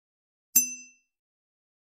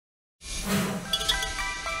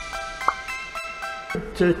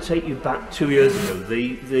to take you back 2 years ago.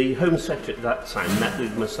 The Home Secretary at that time met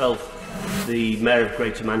with myself, the Mayor of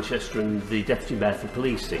Greater Manchester and the Deputy Mayor for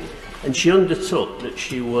Policing, and she undertook that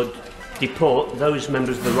she would deport those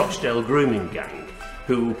members of the Rochdale Grooming gang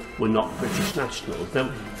who were not British nationals.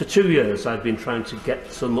 Now, for 2 years I've been trying to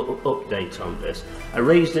get some update on this. I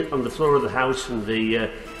raised it on the floor of the House, and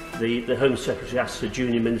the Home Secretary asked the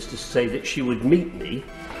junior minister to say that she would meet me,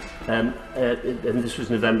 and this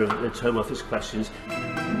was November at Home Office Questions.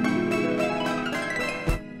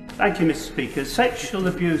 Thank you, Mr. Speaker. Sexual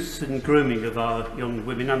abuse and grooming of our young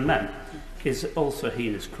women and men is also a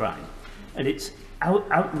heinous crime, and it's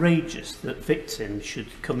outrageous that victims should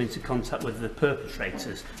come into contact with the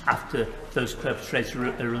perpetrators after those perpetrators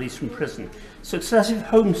are released from prison. Successive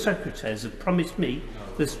Home Secretaries have promised me,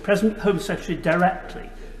 the present Home Secretary directly,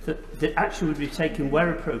 that the action would be taken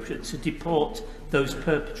where appropriate to deport those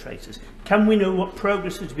perpetrators. Can we know what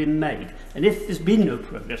progress has been made? And if there's been no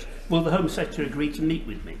progress, will the Home Secretary agree to meet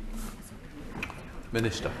with me?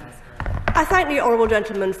 Minister. I thank the honourable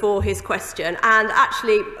gentleman for his question, and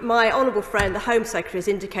actually my honourable friend, the Home Secretary, has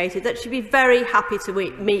indicated that she'd be very happy to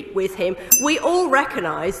meet with him. We all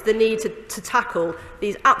recognise the need to tackle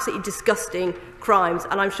these absolutely disgusting crimes,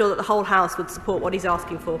 and I'm sure that the whole House would support what he's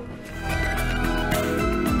asking for.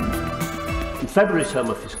 In February's Home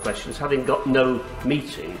Office Questions, having got no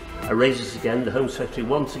meeting, I raise this again. The Home Secretary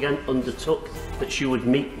once again undertook that she would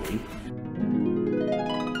meet me.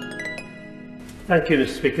 Thank you,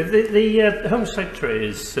 Mr. Speaker. The Home Secretary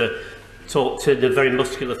has talked in a very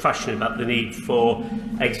muscular fashion about the need for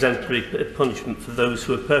exemplary punishment for those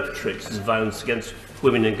who are perpetrators of violence against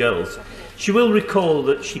women and girls. She will recall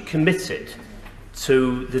that she committed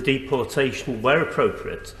to the deportation, where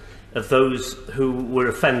appropriate, of those who were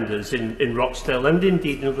offenders in Rochdale and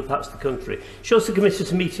indeed in other parts of the country. She also committed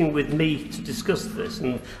to meeting with me to discuss this,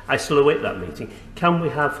 and I still await that meeting. Can we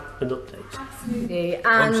have an update? Absolutely.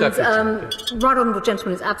 And right honourable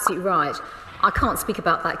gentleman is absolutely right. I can't speak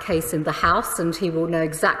about that case in the House, and he will know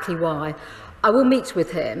exactly why. I will meet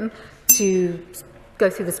with him to go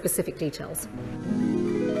through the specific details.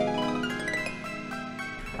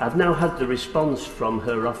 I've now had the response from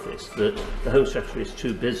her office that the Home Secretary is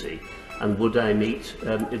too busy and would I meet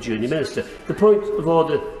a junior minister. The point of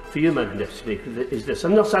order for you, Madam Deputy Speaker, is this.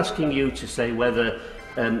 I'm not asking you to say whether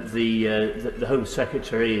the Home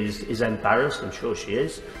Secretary is embarrassed, I'm sure she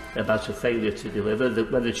is, about her failure to deliver,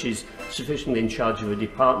 that whether she's sufficiently in charge of her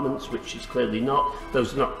departments, which she's clearly not.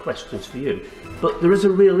 Those are not questions for you. But there is a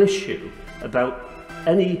real issue about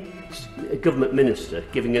any government minister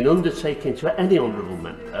giving an undertaking to any honourable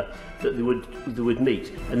member that they would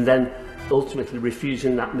meet, and then ultimately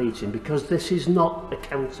refusing that meeting, because this is not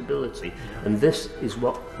accountability, and this is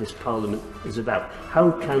what this Parliament is about.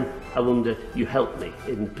 How can, I wonder, you help me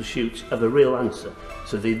in pursuit of a real answer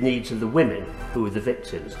to the needs of the women who are the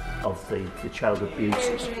victims of the child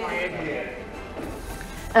abuses?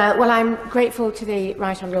 Well, I'm grateful to the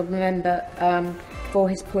Right Honourable Member for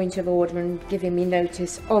his point of order and giving me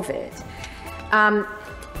notice of it.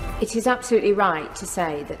 It is absolutely right to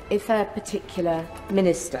say that if a particular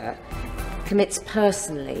minister commits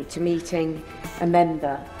personally to meeting a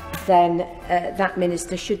member, then that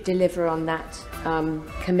minister should deliver on that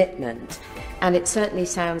commitment. And it certainly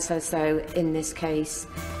sounds as though in this case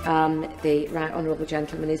the Right Honourable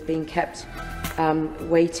Gentleman is being kept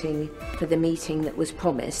waiting for the meeting that was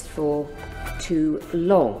promised for too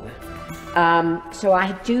long. So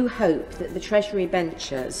I do hope that the Treasury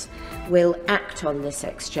benchers will act on this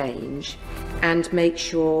exchange and make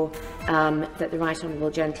sure that the Right Honourable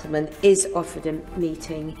Gentleman is offered a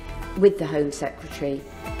meeting with the Home Secretary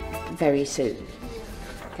very soon.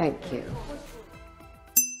 Thank you.